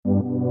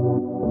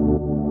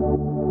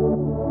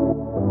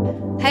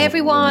Hey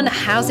everyone,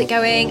 how's it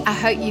going? I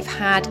hope you've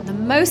had the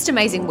most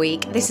amazing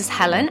week. This is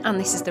Helen and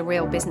this is the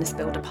Real Business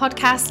Builder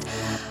podcast.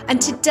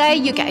 And today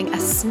you're getting a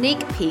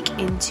sneak peek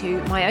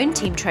into my own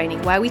team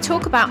training where we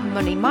talk about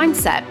money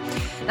mindset.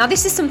 Now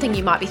this is something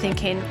you might be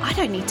thinking, I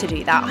don't need to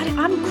do that.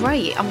 I'm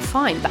great, I'm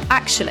fine. But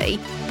actually,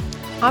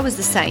 I was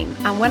the same.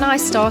 And when I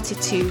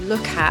started to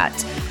look at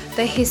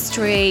the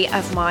history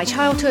of my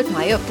childhood,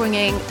 my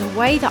upbringing, the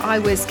way that I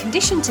was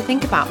conditioned to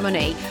think about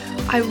money,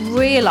 I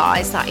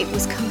realised that it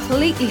was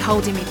completely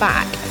holding me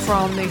back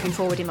from moving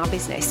forward in my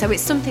business. So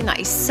it's something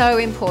that is so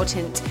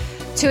important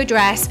to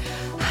address.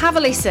 Have a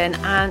listen,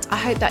 and I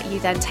hope that you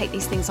then take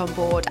these things on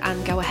board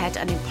and go ahead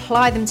and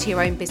apply them to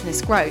your own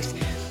business growth.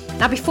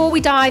 Now, before we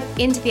dive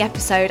into the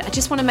episode, I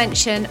just want to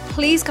mention,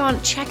 please go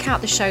and check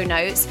out the show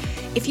notes.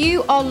 If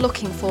you are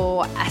looking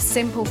for a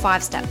simple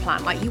 5-step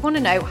plan, like you want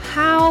to know,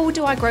 how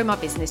do I grow my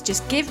business?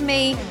 Just give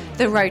me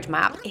the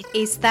roadmap. It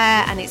is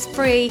there and it's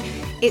free.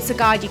 It's a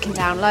guide you can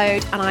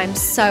download, and I'm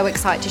so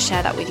excited to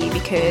share that with you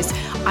because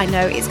I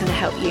know it's going to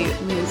help you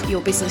move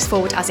your business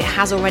forward as it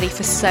has already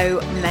for so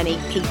many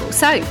people.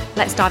 So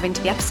let's dive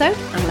into the episode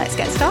and let's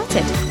get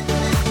started.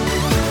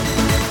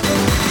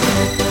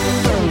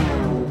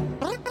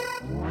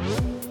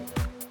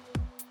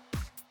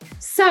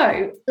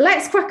 So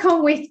let's crack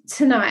on with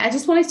tonight. I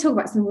just wanted to talk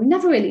about something we've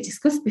never really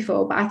discussed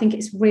before, but I think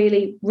it's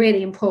really,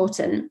 really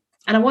important.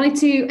 And I wanted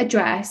to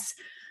address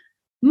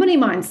money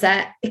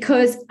mindset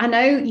because I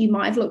know you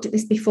might have looked at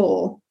this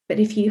before, but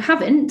if you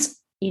haven't,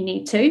 you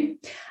need to.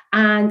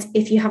 And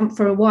if you haven't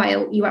for a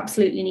while, you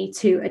absolutely need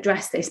to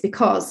address this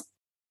because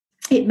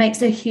it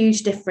makes a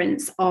huge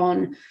difference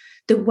on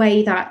the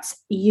way that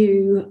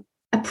you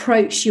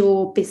approach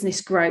your business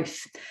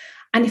growth.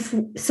 And if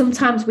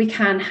sometimes we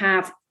can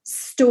have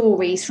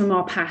stories from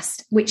our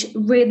past which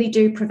really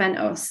do prevent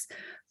us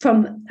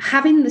from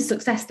having the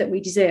success that we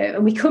deserve,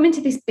 and we come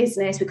into this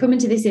business, we come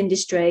into this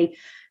industry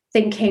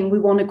thinking we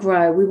want to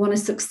grow, we want to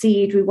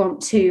succeed, we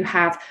want to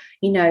have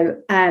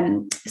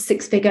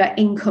 6-figure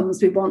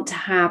incomes, we want to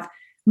have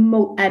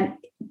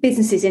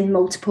businesses in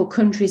multiple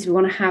countries, we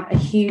want to have a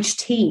huge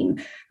team,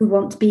 we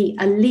want to be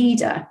a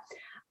leader.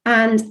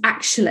 And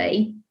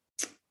actually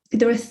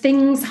there are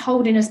things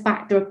holding us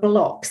back, there are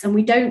blocks, and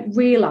we don't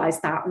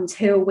realize that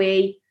until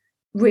we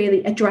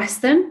really address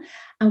them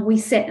and we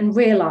sit and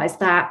realize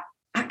that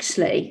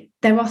actually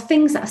there are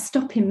things that are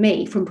stopping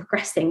me from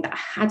progressing that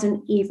I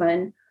hadn't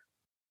even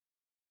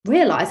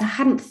realized, I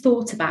hadn't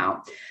thought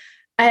about.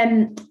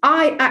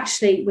 I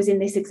actually was in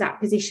this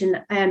exact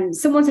position.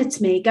 Someone said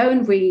to me, go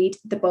and read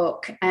the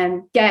book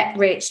Get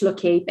Rich,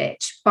 Lucky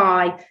Bitch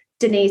by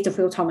Denise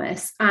Duffield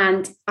Thomas.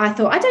 And I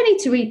thought, I don't need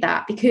to read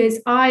that because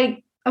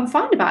I'm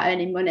fine about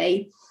earning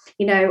money.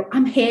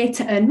 I'm here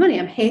to earn money.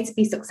 I'm here to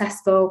be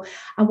successful.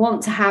 I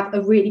want to have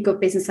a really good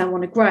business. I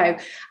want to grow.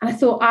 And I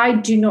thought, I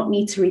do not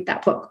need to read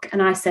that book.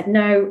 And I said,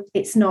 no,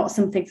 it's not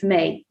something for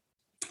me.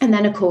 And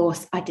then, of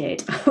course, I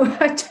did.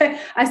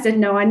 I said,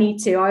 no, I need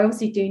to. I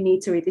obviously do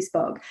need to read this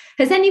book.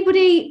 Has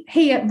anybody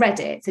here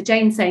read it? So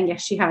Jane's saying,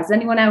 yes, she has. Has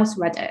anyone else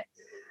read it?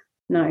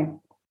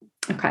 No.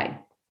 Okay.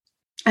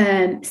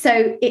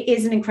 So it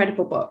is an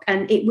incredible book,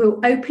 and it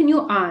will open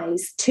your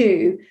eyes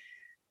to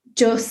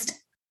just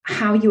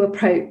how you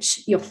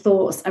approach your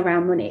thoughts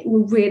around money.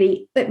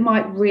 It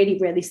might really,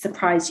 really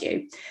surprise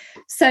you.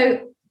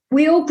 So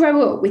we all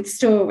grow up with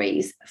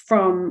stories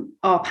from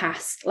our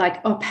past, like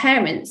our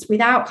parents,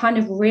 without kind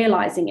of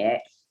realizing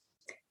it,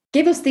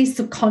 give us these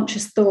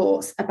subconscious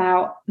thoughts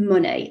about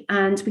money.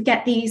 And we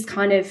get these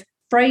kind of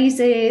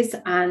phrases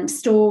and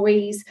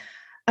stories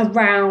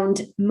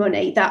around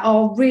money that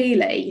are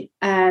really,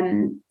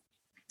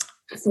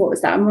 what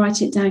was that? I'm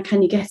writing it down.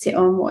 Can you get it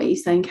on? What are you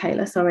saying,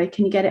 Kayla? Sorry,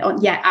 can you get it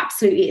on? Yeah,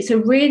 absolutely. It's a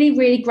really,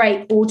 really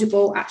great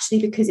Audible, actually,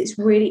 because it's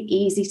really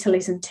easy to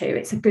listen to.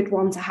 It's a good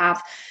one to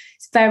have.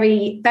 It's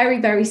very, very,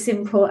 very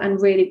simple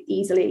and really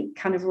easily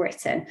kind of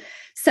written.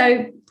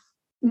 So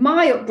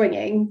my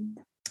upbringing,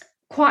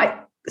 quite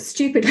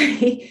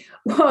stupidly,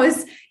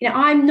 was,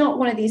 I'm not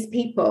one of these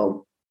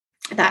people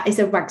that is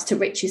a rags to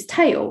riches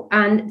tale.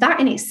 And that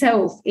in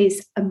itself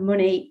is a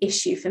money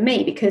issue for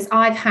me, because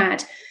I've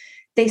had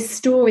this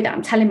story that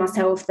I'm telling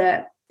myself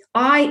that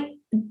I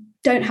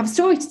don't have a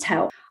story to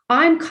tell.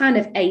 I'm kind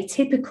of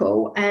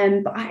atypical,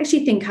 but I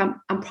actually think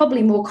I'm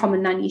probably more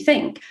common than you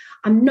think.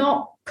 I'm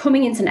not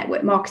coming into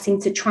network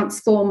marketing to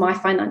transform my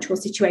financial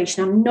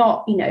situation. I'm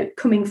not,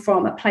 coming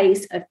from a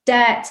place of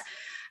debt,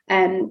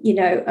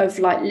 of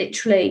like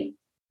literally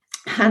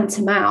hand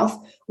to mouth,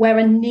 where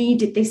I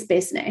needed this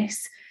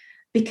business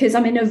because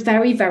I'm in a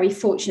very, very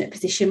fortunate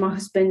position. My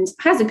husband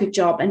has a good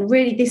job, and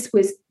really this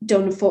was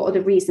done for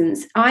other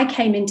reasons. I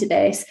came into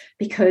this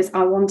because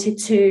I wanted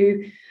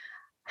to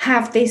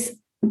have this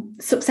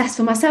success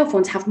for myself. I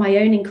want to have my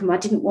own income. I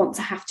didn't want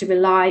to have to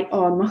rely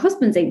on my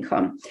husband's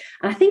income.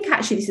 And I think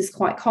actually this is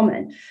quite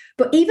common.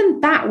 But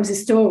even that was a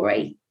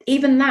story.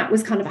 Even that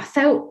was kind of, I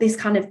felt this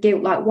kind of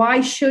guilt, like,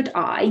 why should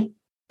I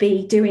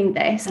be doing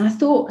this? And I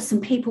thought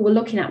some people were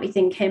looking at me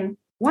thinking,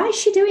 why is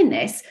she doing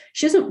this?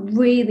 She doesn't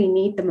really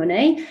need the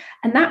money.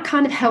 And that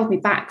kind of held me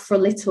back for a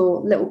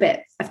little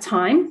bit of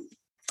time.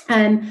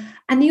 And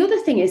the other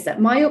thing is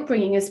that my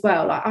upbringing as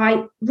well, like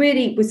I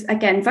really was,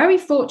 again, very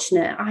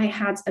fortunate. I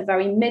had a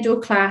very middle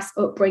class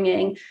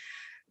upbringing,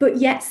 but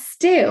yet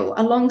still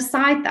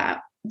alongside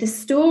that,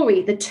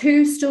 the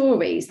two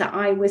stories that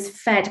I was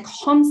fed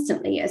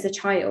constantly as a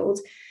child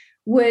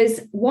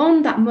was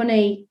one, that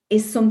money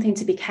is something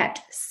to be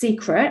kept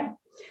secret.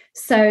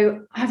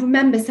 So I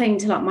remember saying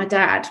to like my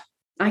dad,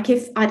 like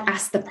if I'd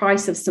ask the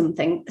price of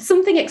something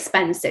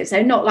expensive,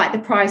 so not like the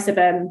price of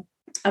a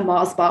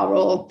Mars bar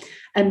or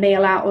a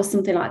meal out or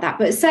something like that,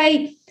 but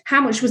say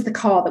how much was the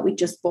car that we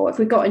just bought, if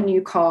we got a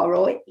new car,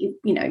 or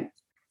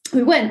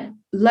we weren't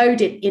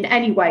loaded in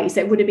any way, so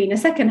it would have been a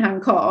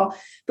secondhand car,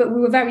 but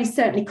we were very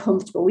certainly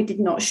comfortable, we did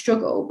not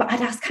struggle. But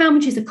I'd ask, how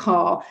much is a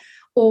car,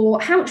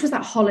 or how much was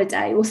that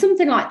holiday, or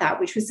something like that,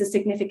 which was a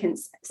significant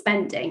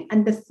spending.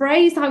 And the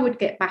phrase I would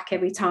get back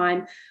every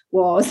time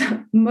was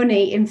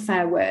money in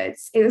fair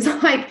words. It was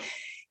like,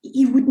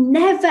 you would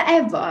never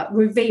ever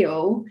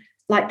reveal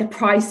like the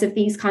price of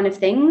these kind of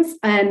things.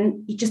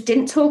 You just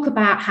didn't talk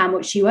about how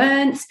much you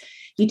earned.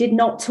 You did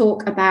not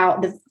talk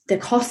about the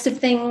cost of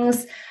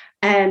things.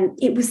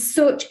 It was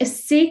such a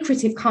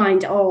secretive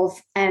kind of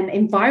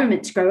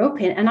environment to grow up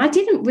in. And I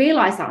didn't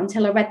realize that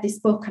until I read this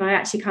book, and I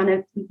actually kind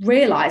of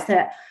realized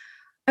that,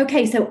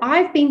 okay, so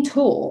I've been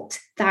taught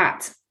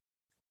that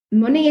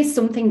money is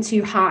something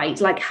to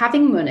hide, like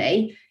having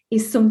money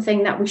is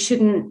something that we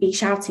shouldn't be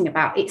shouting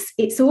about.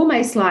 It's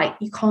almost like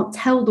you can't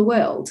tell the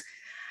world.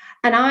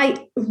 And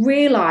I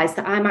realized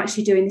that I'm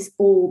actually doing this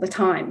all the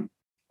time.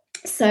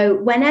 So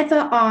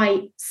whenever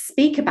I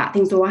speak about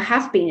things, or I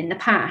have been in the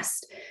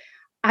past,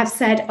 I've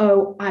said,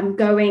 oh, I'm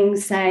going,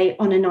 say,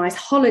 on a nice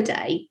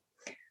holiday.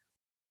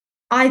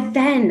 I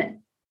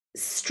then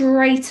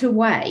straight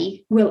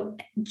away will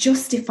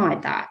justify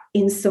that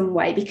in some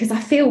way because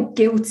I feel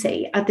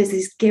guilty. There's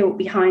this guilt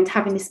behind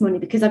having this money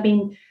because I've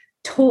been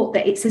taught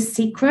that it's a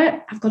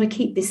secret. I've got to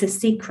keep this a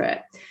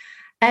secret.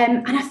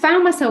 And I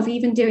found myself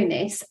even doing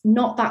this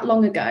not that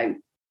long ago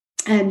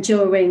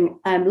during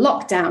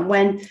lockdown,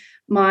 when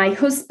my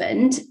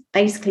husband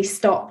basically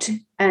stopped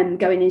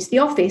going into the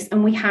office,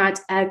 and we had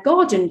a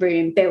garden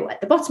room built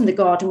at the bottom of the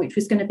garden, which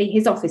was going to be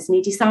his office. And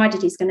he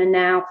decided he's going to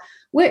now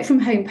work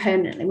from home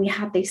permanently. We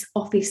had this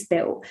office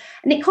built,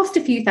 and it cost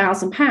a few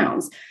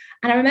 £1,000s.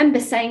 And I remember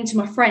saying to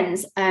my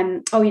friends,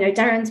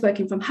 Darren's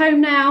working from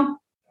home now.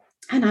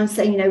 And I was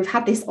saying, we've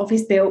had this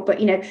office built, but,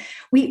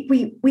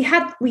 we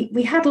had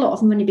a lot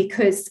of money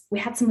because we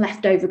had some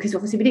left over, because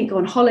obviously we didn't go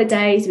on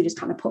holidays. We just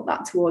kind of put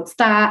that towards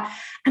that.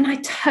 And I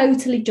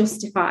totally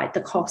justified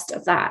the cost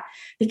of that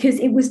because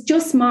it was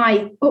just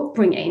my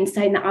upbringing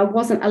saying that I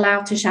wasn't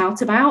allowed to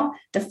shout about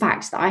the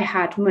fact that I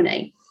had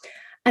money.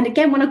 And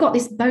again, when I got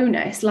this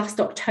bonus last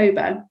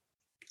October,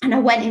 and I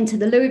went into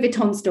the Louis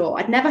Vuitton store,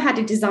 I'd never had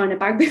a designer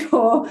bag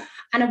before.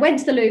 And I went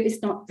to the Louis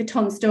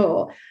Vuitton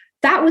store.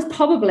 That was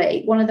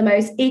probably one of the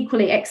most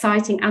equally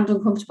exciting and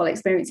uncomfortable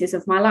experiences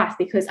of my life,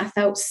 because I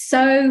felt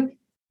so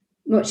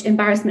much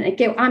embarrassment and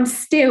guilt. I'm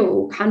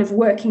still kind of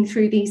working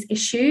through these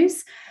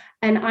issues.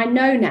 And I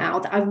know now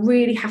that I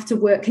really have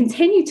to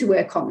continue to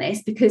work on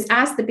this, because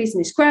as the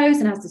business grows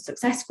and as the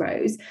success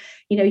grows,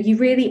 you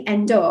really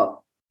end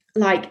up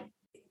like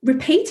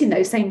repeating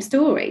those same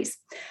stories.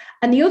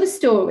 And the other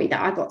story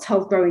that I got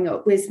told growing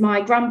up was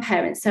my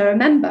grandparents. So I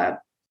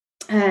remember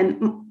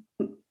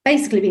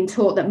basically being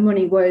taught that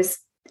money was,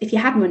 if you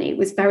had money, it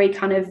was very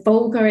kind of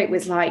vulgar. It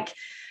was like,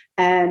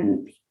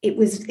 it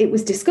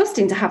was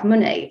disgusting to have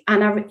money.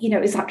 And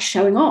it was like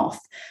showing off.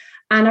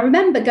 And I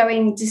remember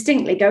going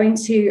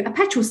to a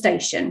petrol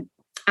station,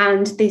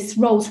 and this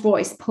Rolls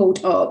Royce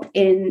pulled up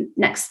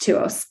next to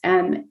us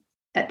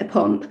at the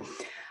pump.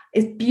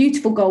 It's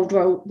beautiful gold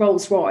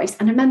Rolls Royce.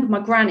 And I remember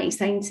my granny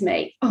saying to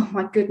me, oh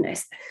my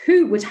goodness,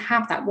 who would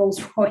have that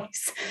Rolls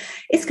Royce?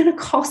 It's going to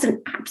cost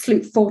an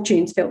absolute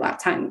fortune to fill that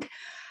tank.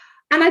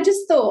 And I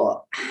just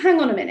thought, hang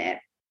on a minute,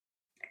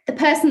 the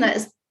person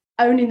that's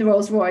owning the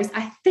Rolls Royce,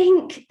 I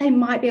think they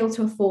might be able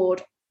to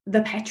afford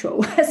the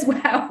petrol as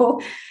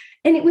well.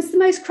 And it was the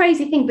most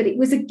crazy thing. But it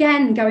was,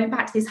 again, going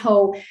back to this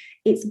whole,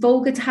 it's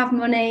vulgar to have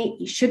money,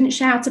 you shouldn't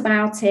shout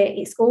about it,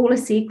 it's all a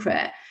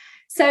secret.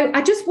 So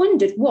I just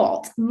wondered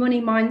what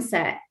money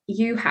mindset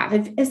you have.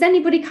 Has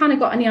anybody kind of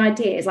got any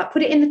ideas? Like,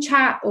 put it in the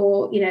chat,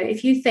 or,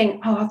 if you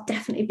think, oh, I've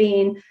definitely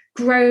been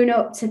grown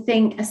up to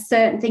think a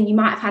certain thing. You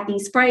might have had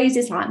these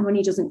phrases like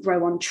money doesn't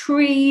grow on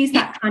trees,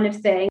 that kind of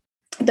thing,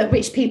 that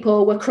rich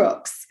people were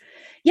crooks.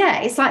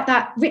 Yeah, it's like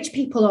that. Rich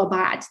people are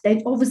bad.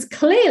 They've obviously,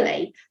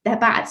 clearly they're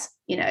bad,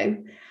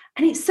 and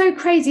it's so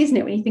crazy, isn't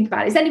it, when you think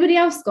about it? Has anybody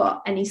else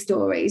got any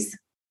stories?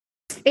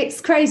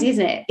 It's crazy,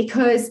 isn't it?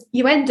 Because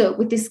you end up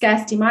with this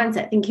scarcity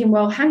mindset thinking,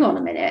 well, hang on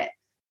a minute,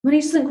 money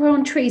doesn't grow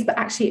on trees, but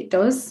actually it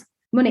does.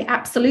 Money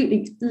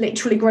absolutely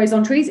literally grows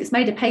on trees. It's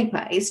made of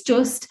paper. It's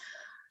just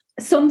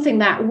something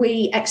that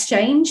we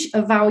exchange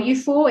a value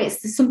for.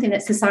 It's something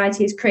that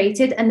society has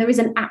created, and there is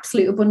an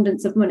absolute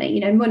abundance of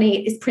money.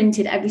 Money is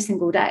printed every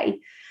single day.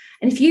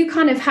 And if you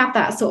kind of have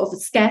that sort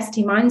of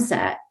scarcity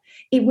mindset,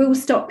 it will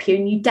stop you.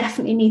 And you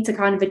definitely need to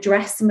kind of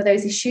address some of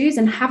those issues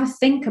and have a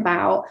think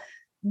about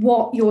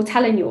what you're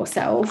telling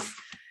yourself,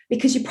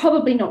 because you're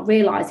probably not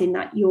realizing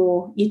that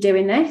you're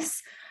doing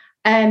this.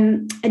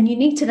 And you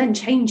need to then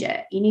change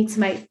it. You need to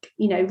make,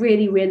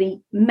 really,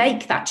 really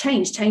make that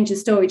change the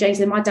story. James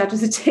said, my dad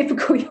was a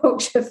typical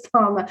Yorkshire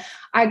farmer.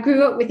 I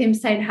grew up with him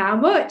saying, how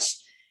much?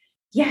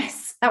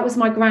 Yes, that was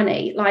my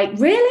granny. Like,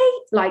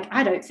 really? Like,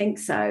 I don't think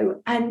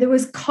so. And there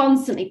was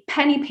constantly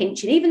penny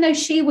pinching, even though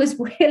she was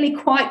really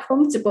quite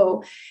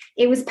comfortable.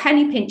 It was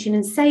penny pinching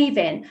and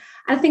saving.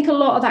 And I think a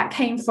lot of that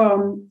came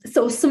from,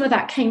 some of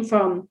that came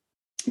from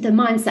the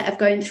mindset of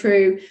going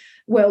through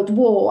World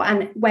War,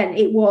 and when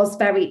it was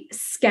very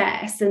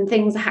scarce and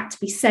things had to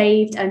be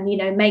saved and,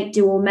 make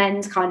do or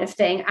mend kind of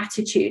thing,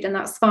 attitude, and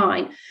that's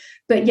fine.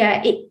 But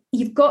yeah,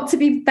 you've got to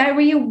be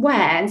very aware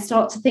and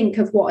start to think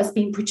of what has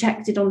been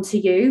projected onto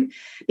you,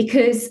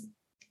 because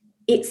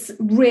it's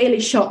really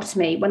shocked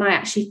me when I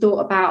actually thought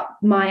about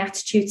my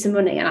attitude to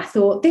money. And I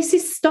thought, this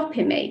is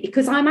stopping me,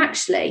 because I'm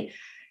actually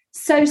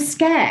so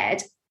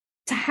scared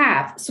to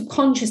have,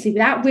 subconsciously,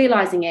 without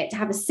realizing it, to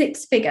have a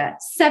 6-figure,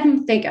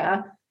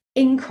 7-figure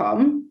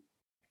income,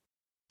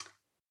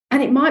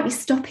 and it might be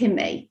stopping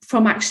me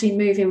from actually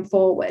moving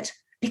forward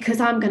because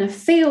I'm going to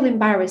feel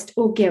embarrassed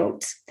or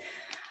guilt.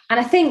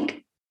 And I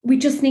think we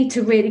just need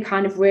to really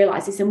kind of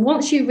realize this, and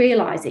once you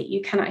realize it,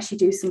 you can actually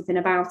do something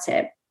about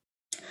it.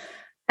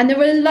 And there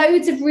are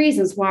loads of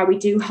reasons why we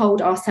do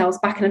hold ourselves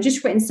back, and I've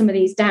just written some of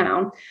these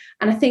down,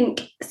 and I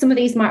think some of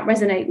these might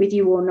resonate with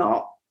you or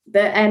not.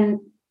 But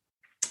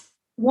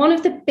one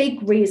of the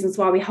big reasons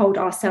why we hold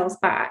ourselves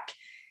back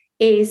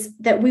is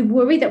that we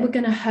worry that we're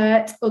going to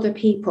hurt other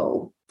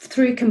people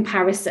through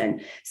comparison.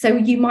 So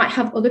you might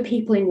have other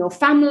people in your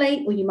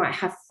family, or you might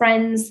have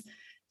friends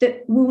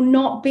that will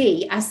not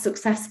be as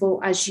successful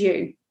as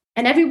you.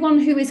 And everyone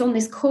who is on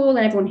this call,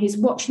 and everyone who's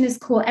watching this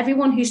call,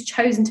 everyone who's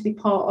chosen to be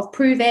part of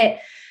Prove It,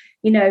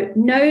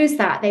 knows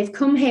that they've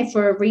come here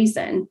for a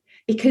reason,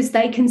 because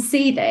they can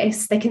see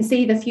this, they can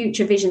see the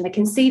future vision, they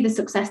can see the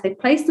success. They've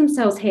placed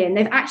themselves here and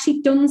they've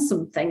actually done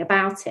something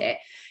about it.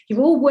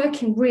 You're all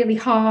working really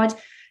hard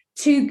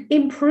to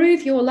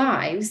improve your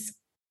lives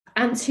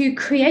and to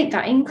create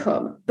that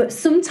income. But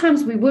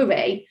sometimes we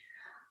worry,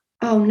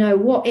 oh no,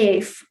 what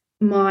if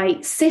my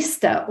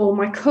sister or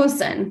my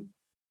cousin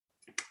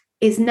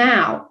is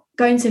now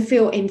going to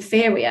feel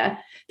inferior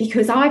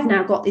because I've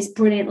now got this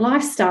brilliant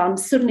lifestyle? I'm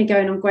suddenly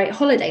going on great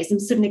holidays. I'm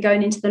suddenly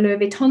going into the Louis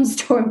Vuitton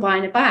store and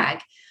buying a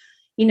bag.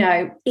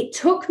 It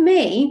took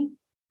me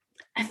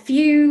a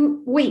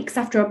few weeks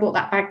after I bought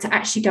that bag to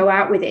actually go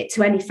out with it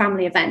to any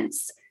family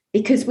events,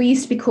 because we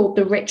used to be called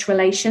the rich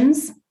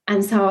relations.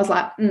 And so I was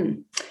like,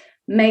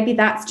 maybe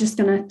that's just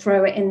going to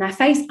throw it in their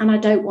face, and I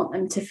don't want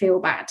them to feel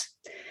bad.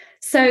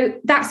 So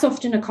that's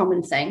often a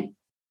common thing.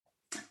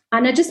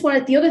 And I just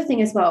wanted, the other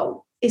thing as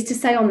well is to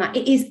say on that,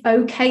 it is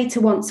okay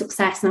to want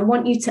success. And I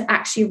want you to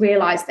actually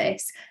realize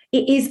this.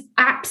 It is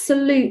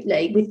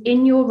absolutely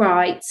within your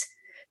right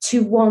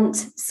to want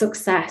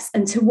success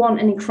and to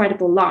want an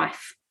incredible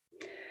life.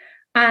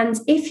 And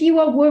if you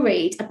are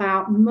worried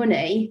about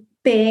money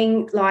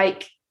being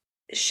like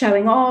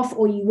showing off,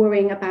 or you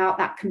worrying about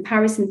that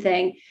comparison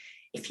thing,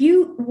 if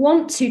you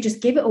want to,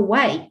 just give it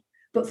away.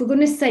 But for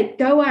goodness sake,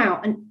 go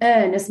out and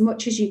earn as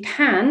much as you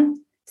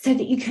can so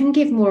that you can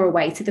give more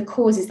away to the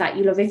causes that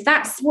you love. If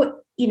that's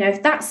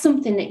if that's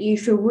something that you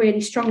feel really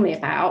strongly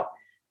about,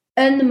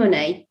 earn the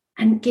money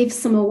and give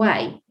some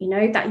away.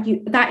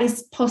 That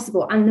is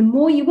possible. And the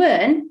more you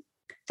earn,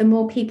 the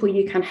more people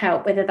you can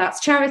help, whether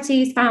that's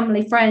charities,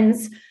 family,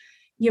 friends,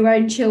 your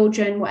own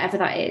children, whatever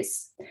that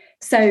is.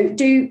 So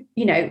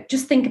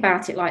just think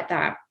about it like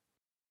that.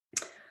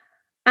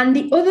 And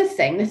the other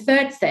thing, the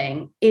third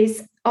thing,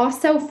 is our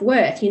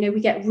self-worth. We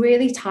get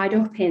really tied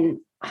up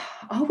in,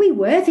 are we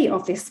worthy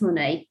of this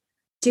money?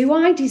 Do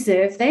I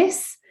deserve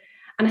this?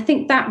 And I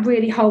think that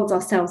really holds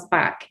ourselves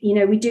back.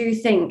 We do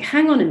think,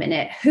 hang on a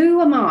minute,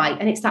 who am I?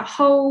 And it's that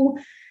whole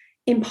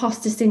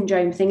imposter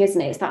syndrome thing,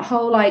 isn't it? It's that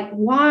whole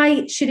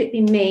why should it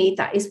be me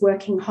that is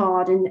working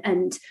hard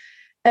and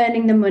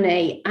earning the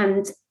money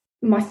and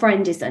my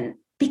friend isn't?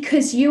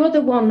 Because you are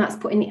the one that's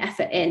putting the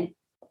effort in.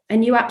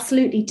 And you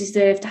absolutely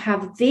deserve to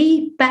have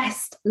the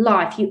best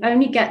life. You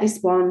only get this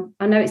one.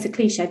 I know it's a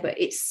cliche, but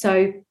it's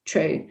so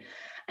true.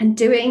 And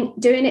doing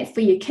it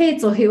for your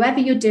kids or whoever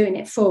you're doing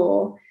it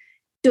for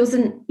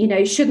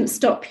shouldn't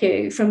stop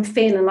you from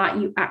feeling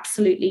like you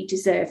absolutely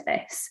deserve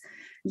this.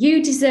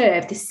 You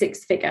deserve this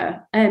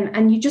 6-figure,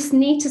 and you just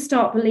need to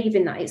start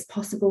believing that it's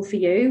possible for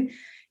you.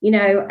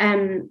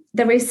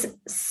 There is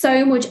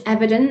so much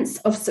evidence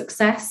of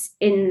success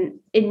in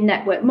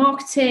network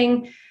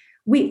marketing.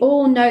 We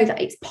all know that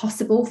it's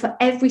possible for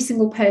every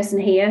single person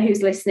here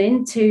who's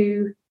listening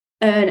to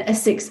earn a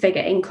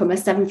 6-figure income, a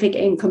 7-figure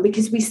income,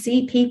 because we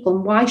see people,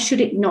 and why should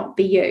it not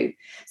be you?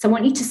 So I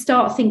want you to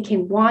start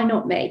thinking, why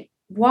not me?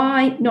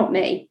 Why not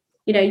me?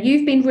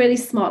 You've been really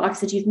smart. Like I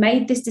said, you've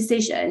made this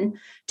decision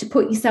to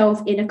put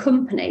yourself in a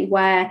company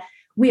where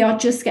we are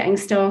just getting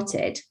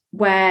started,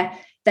 where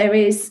there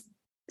is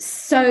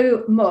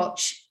so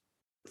much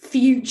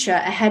future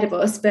ahead of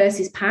us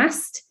versus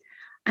past,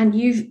 and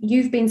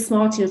you've been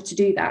smart enough to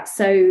do that.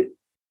 So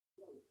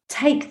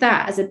take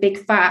that as a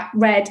big fat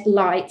red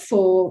light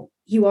for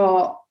you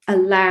are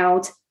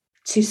allowed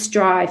to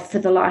strive for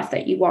the life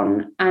that you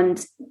want,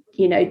 and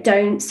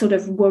don't sort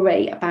of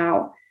worry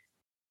about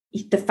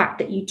the fact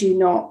that you do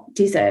not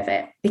deserve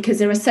it, because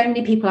there are so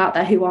many people out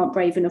there who aren't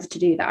brave enough to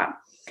do that.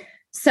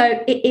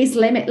 So it is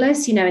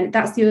limitless, and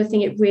that's the other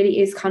thing. It really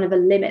is kind of a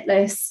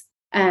limitless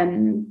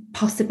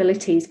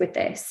possibilities with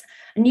this.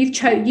 And you've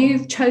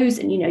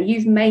chosen,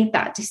 you've made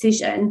that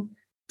decision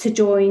to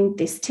join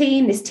this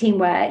team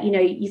where,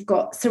 you've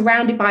got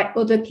surrounded by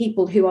other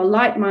people who are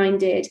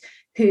like-minded,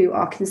 who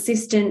are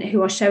consistent,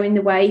 who are showing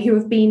the way, who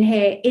have been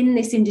here in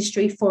this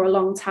industry for a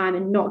long time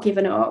and not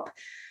given up.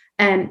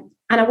 And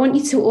I want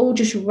you to all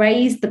just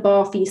raise the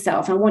bar for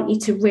yourself. I want you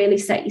to really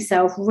set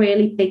yourself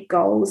really big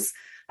goals.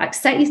 Like,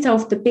 set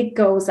yourself the big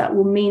goals that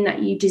will mean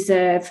that you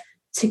deserve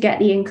to get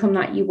the income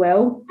that you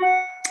will.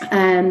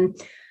 And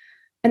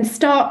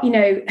start,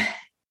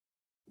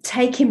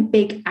 taking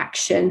big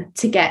action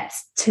to get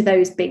to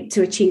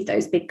achieve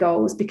those big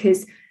goals,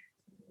 because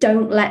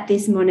don't let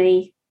this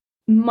money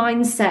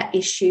mindset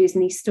issues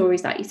and these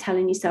stories that you're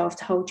telling yourself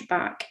to hold you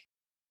back.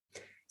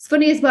 It's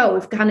funny as well,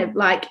 we've kind of,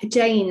 like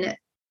Jane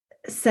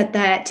said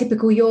there,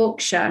 typical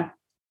Yorkshire,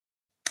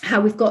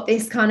 how we've got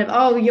this kind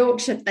of,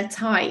 Yorkshire, they're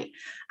tight.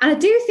 And I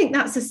do think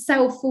that's a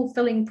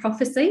self-fulfilling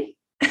prophecy.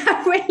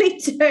 I really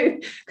do,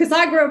 because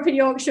I grew up in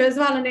Yorkshire as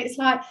well, and it's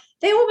like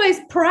they're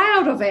almost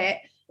proud of it.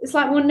 It's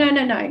like, well,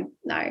 no.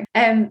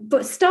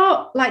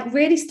 But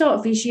really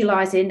start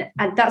visualizing,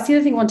 and that's the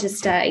other thing I want to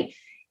say,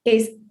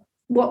 is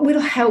what will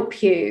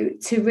help you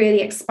to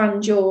really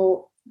expand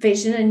your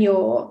vision, and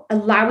you're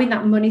allowing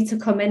that money to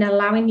come in,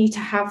 allowing you to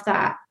have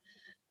that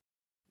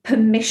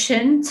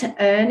permission to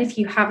earn if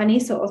you have any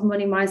sort of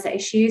money mindset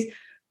issues.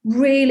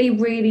 Really,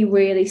 really,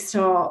 really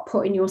start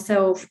putting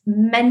yourself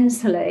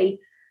mentally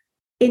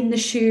in the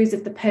shoes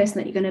of the person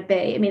that you're going to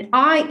be. I mean,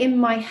 I, in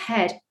my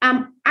head,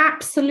 am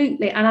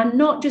absolutely, and I'm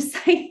not just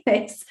saying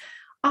this,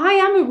 I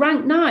am a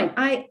rank 9.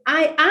 I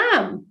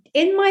am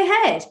in my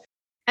head.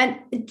 And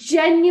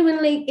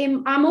genuinely,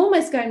 I'm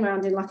almost going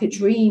around in like a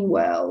dream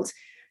world,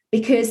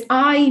 because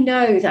I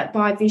know that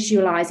by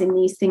visualizing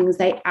these things,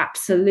 they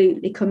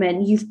absolutely come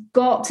in. You've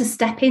got to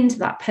step into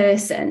that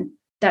person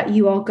that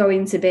you are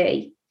going to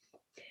be.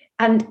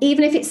 And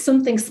even if it's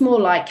something small,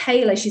 like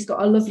Kayla, she's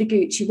got a lovely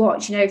Gucci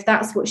watch, if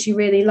that's what she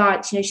really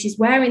likes, she's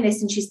wearing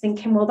this and she's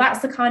thinking, well,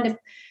 that's the kind of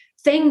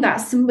thing that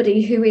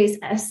somebody who is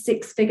a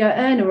 6-figure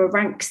earner, a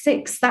rank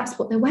 6, that's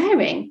what they're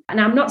wearing. And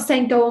I'm not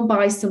saying go and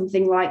buy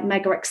something like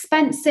mega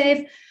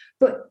expensive,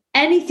 but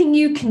anything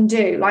you can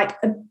do. Like,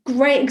 a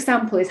great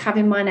example is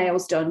having my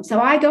nails done. So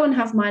I go and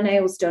have my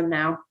nails done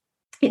now.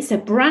 It's a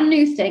brand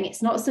new thing.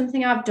 It's not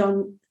something I've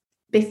done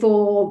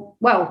before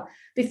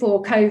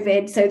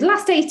COVID. So the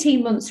last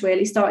 18 months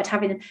really started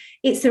having,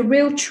 it's a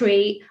real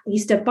treat. I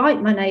used to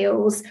bite my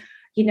nails.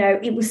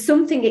 It's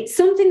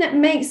something that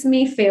makes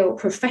me feel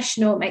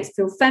professional. It makes me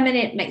feel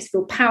feminine. It makes me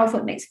feel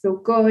powerful. It makes me feel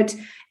good.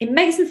 It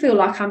makes me feel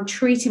like I'm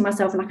treating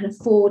myself and I can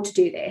afford to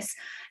do this.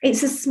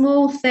 It's a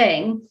small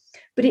thing,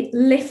 but it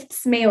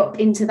lifts me up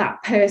into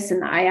that person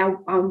that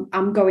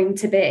I'm going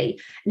to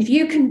be. And if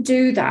you can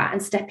do that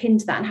and step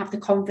into that and have the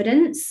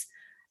confidence,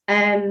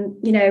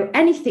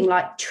 anything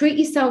like treat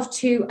yourself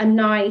to a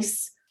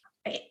nice,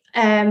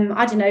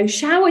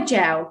 shower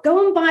gel.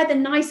 Go and buy the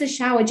nicest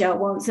shower gel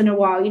once in a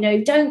while.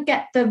 Don't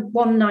get the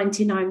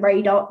 $1.99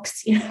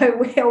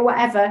 Radox, or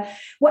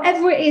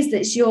whatever it is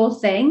that's your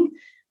thing.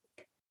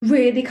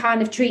 Really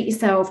kind of treat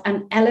yourself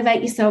and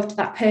elevate yourself to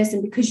that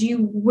person, because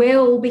you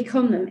will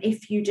become them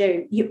if you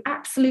do. You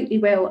absolutely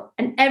will.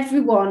 And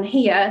everyone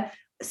here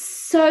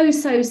so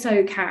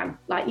can.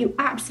 Like, you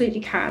absolutely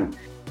can.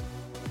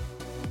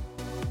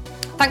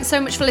 Thanks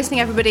so much for listening,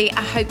 everybody.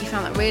 I hope you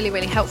found that really,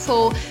 really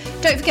helpful.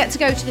 Don't forget to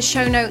go to the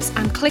show notes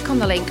and click on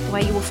the link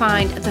where you will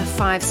find the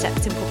 5-step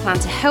simple plan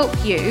to help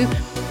you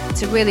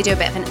to really do a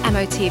bit of an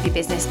MOT of your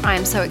business. I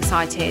am so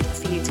excited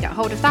for you to get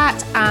hold of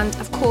that. And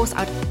of course,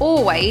 I'd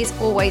always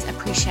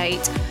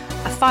appreciate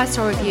a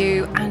 5-star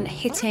review and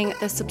hitting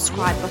the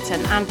subscribe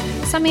button. And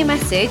send me a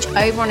message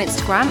over on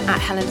Instagram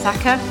at Helen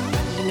Thacker.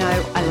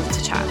 I love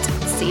to chat.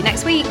 See you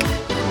next week.